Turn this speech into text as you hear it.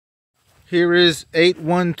Here is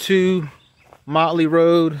 812 Motley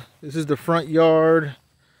Road. This is the front yard,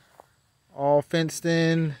 all fenced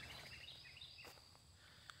in.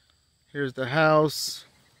 Here's the house.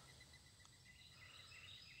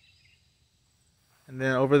 And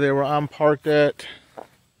then over there where I'm parked at,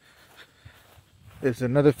 there's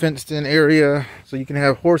another fenced in area. So you can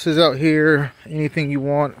have horses out here, anything you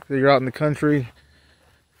want if you're out in the country.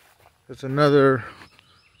 There's another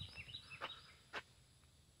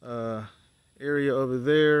area over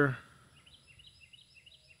there.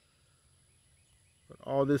 But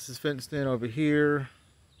all this is fenced in over here.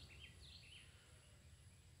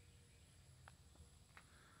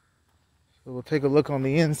 So we'll take a look on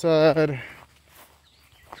the inside.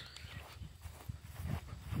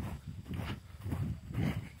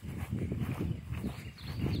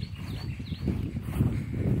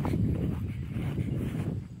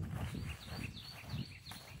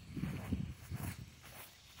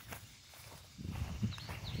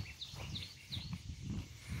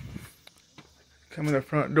 Come in the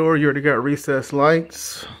front door, you already got recessed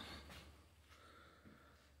lights.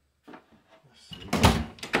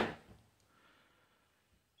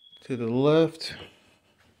 To the left,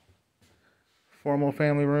 formal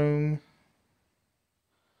family room.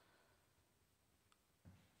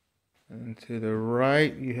 And to the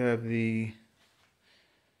right, you have the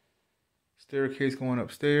staircase going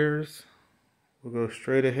upstairs. We'll go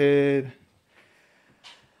straight ahead.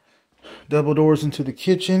 Double doors into the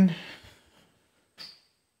kitchen.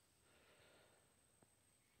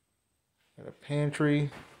 Got a pantry.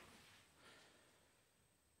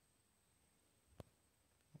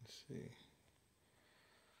 Let's see.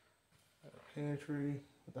 Got a pantry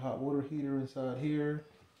with the hot water heater inside here.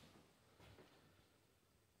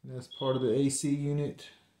 And that's part of the AC unit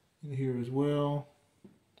in here as well.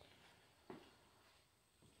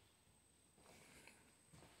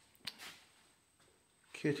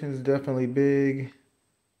 Kitchen's definitely big.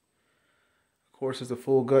 Of course, it's a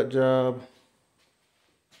full gut job.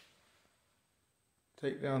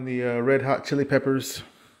 Take down the red hot chili peppers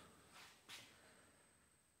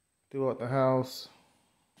throughout the house.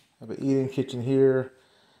 Have an eating kitchen here.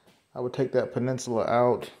 I would take that peninsula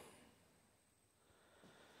out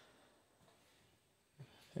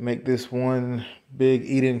and make this one big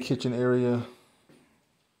eat-in kitchen area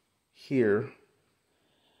here.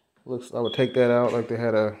 I would take that out like they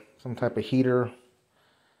had some type of heater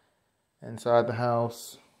inside the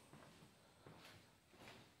house.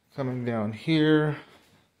 Coming down here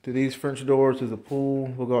to these French doors is a pool.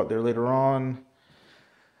 We'll go out there later on.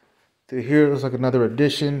 To here looks like another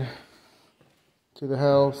addition to the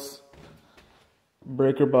house.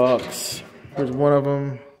 Breaker box. Here's one of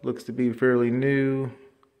them. Looks to be fairly new.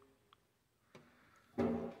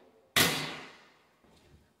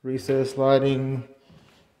 Recessed lighting.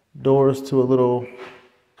 Doors to a little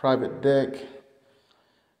private deck.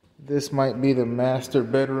 This might be the master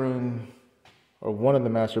bedroom, or one of the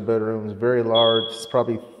master bedrooms. Very large. It's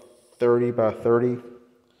probably 30 by 30.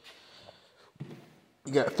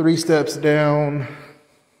 You got 3 steps down.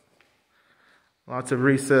 Lots of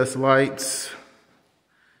recessed lights.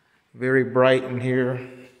 Very bright in here.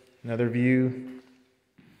 Another view.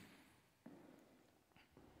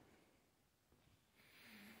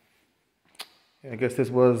 I guess this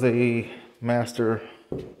was a master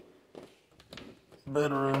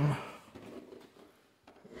bedroom.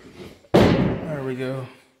 There we go.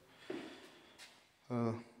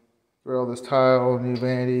 For all this tile, new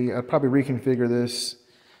vanity. I'd probably reconfigure this.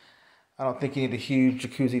 I don't think you need a huge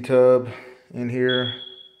jacuzzi tub in here.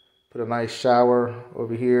 Put a nice shower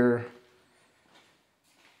over here.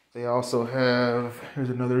 They also have, here's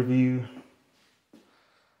another view.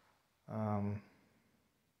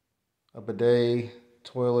 A bidet,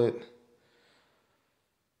 toilet.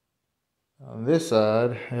 On this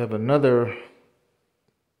side, I have another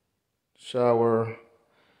shower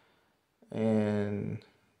and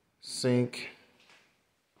sink.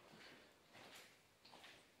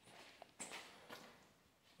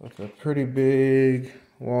 With a pretty big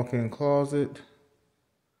walk-in closet.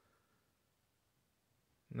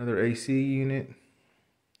 Another AC unit.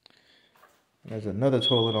 There's another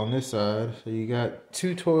toilet on this side. So you got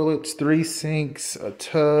 2 toilets, 3 sinks, a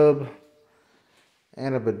tub,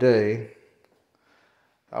 and a bidet.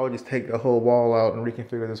 I would just take the whole wall out and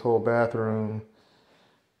reconfigure this whole bathroom.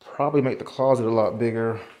 Probably make the closet a lot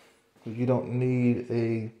bigger, because you don't need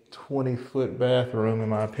a 20-foot bathroom in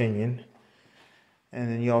my opinion. And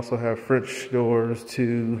then you also have French doors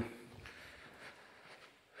to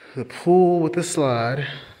the pool with the slide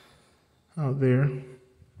out there.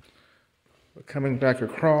 But coming back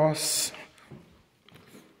across,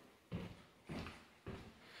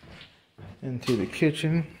 into the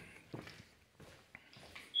kitchen.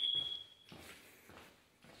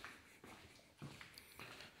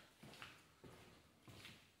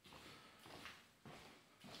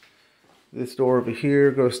 This door over here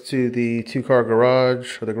goes to the two-car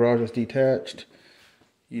garage, or the garage is detached.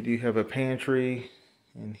 You do have a pantry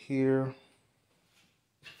in here.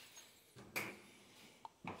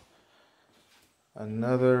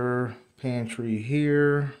 Another pantry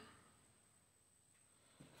here.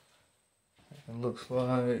 It looks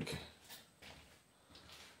like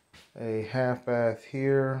a half bath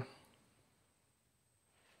here.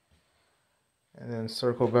 And then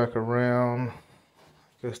circle back around.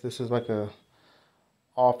 I guess this is like a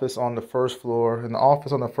office on the first floor. And the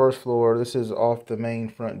office on the first floor, this is off the main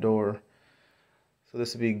front door. So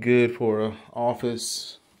this would be good for an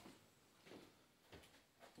office.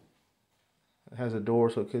 It has a door,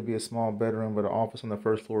 so it could be a small bedroom, but an office on the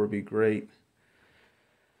first floor would be great.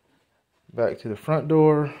 Back to the front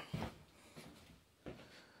door.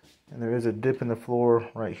 And there is a dip in the floor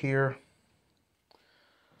right here.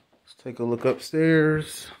 Let's take a look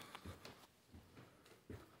upstairs.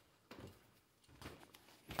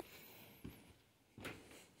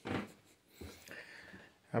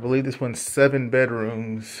 I believe this one's 7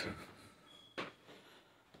 bedrooms.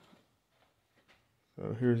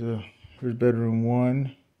 So here's bedroom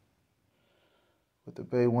 1 with the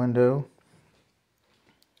bay window.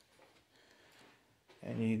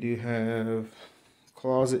 And you do have a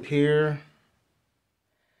closet here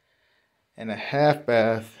and a half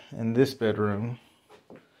bath in this bedroom,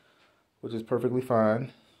 which is perfectly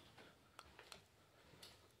fine.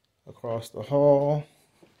 Across the hall,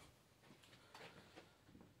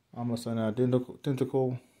 almost an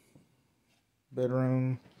identical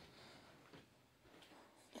bedroom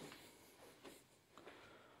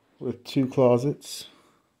with 2 closets.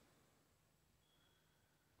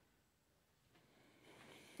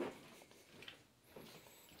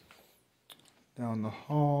 Down the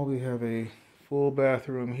hall, we have a full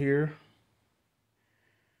bathroom here.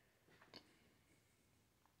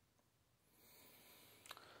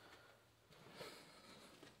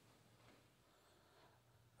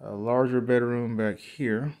 A larger bedroom back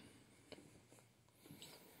here.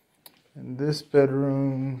 And this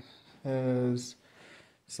bedroom has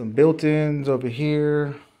some built-ins over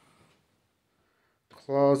here,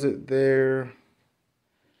 closet there,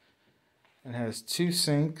 and has 2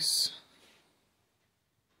 sinks.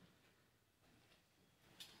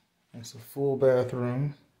 It's a full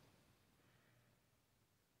bathroom.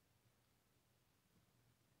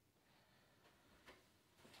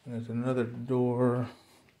 And there's another door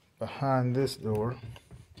behind this door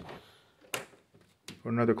for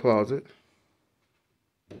another closet.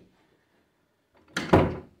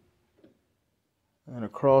 And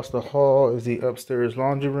across the hall is the upstairs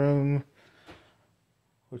laundry room,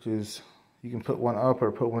 which is, you can put one up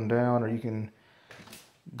or put one down, or you can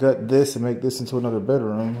gut this and make this into another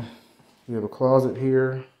bedroom. We have a closet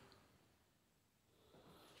here.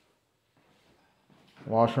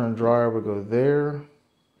 Washer and dryer would go there.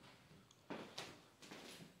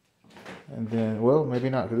 And then, well, maybe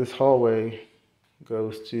not, because this hallway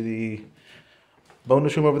goes to the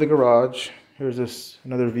bonus room over the garage. Here's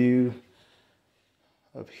another view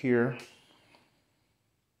of here.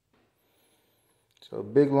 So a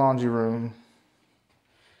big laundry room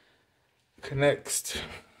connects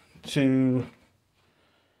to,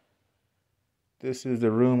 this is the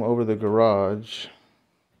room over the garage.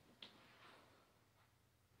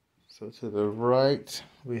 So to the right,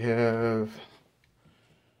 we have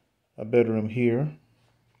a bedroom here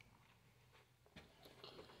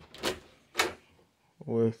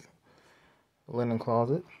with a linen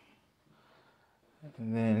closet.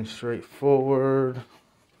 And then straight forward,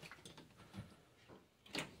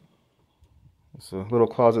 it's a little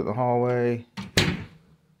closet in the hallway.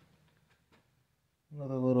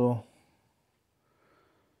 Another little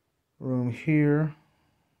room here.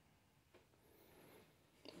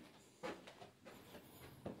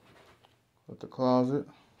 With the closet.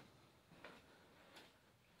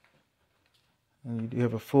 And you do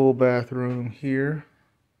have a full bathroom here.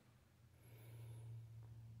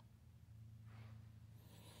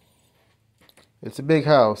 It's a big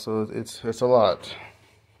house, so it's a lot.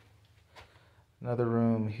 Another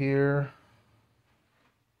room here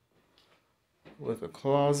with a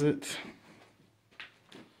closet.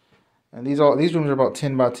 And these rooms are about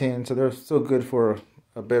 10 by 10, so they're still good for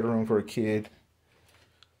a bedroom for a kid.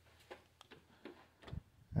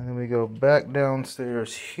 And then we go back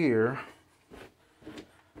downstairs here.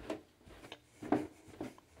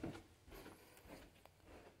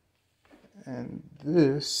 And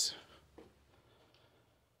this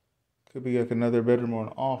Could be like another bedroom or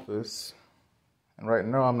an office. And right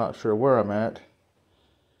now I'm not sure where I'm at,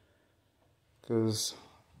 because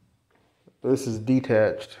this is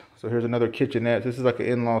detached. So here's another kitchenette. This is like an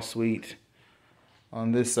in-law suite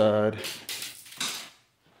on this side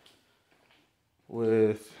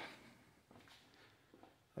with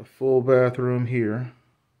a full bathroom here.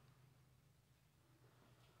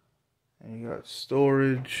 And you got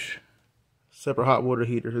storage, separate hot water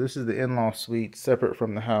heater. So this is the in-law suite, separate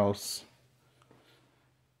from the house.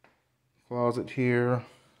 Closet here.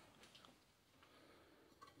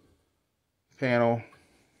 Panel.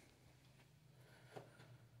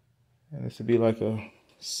 And this would be like a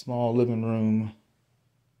small living room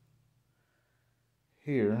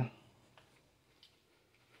here.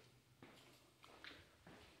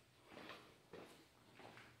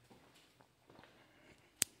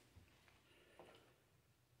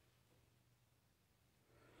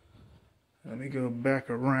 Let me go back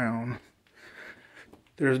around.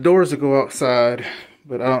 There's doors that go outside,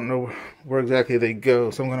 but I don't know where exactly they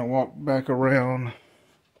go. So I'm going to walk back around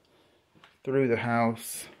through the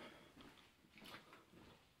house.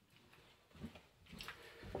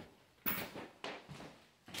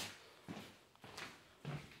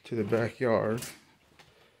 To the backyard.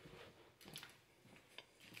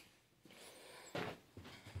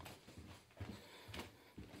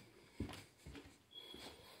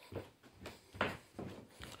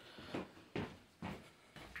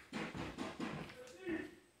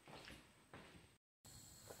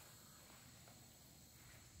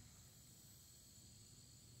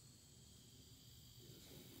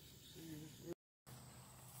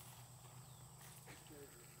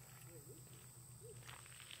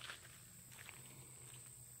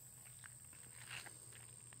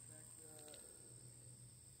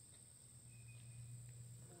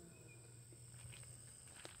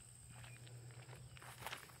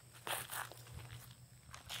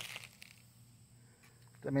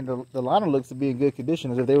 I mean, the liner looks to be in good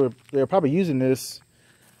condition, as if they were probably using this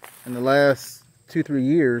in the last 2-3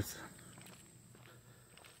 years.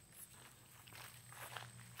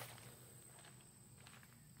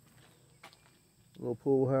 Little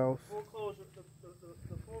pool house. Foreclosure,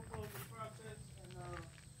 the foreclosure process in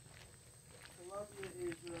Columbia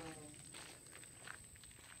is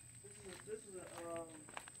this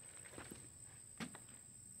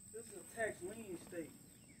is a tax lien state.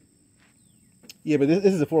 Yeah, but this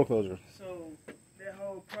is a foreclosure. So that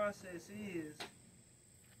whole process is,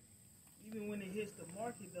 even when it hits the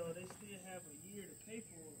market though, they still have a year to pay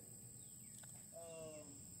for it.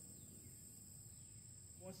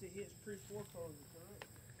 Once it hits pre-foreclosure, correct?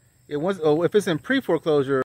 Yeah, if it's in pre-foreclosure,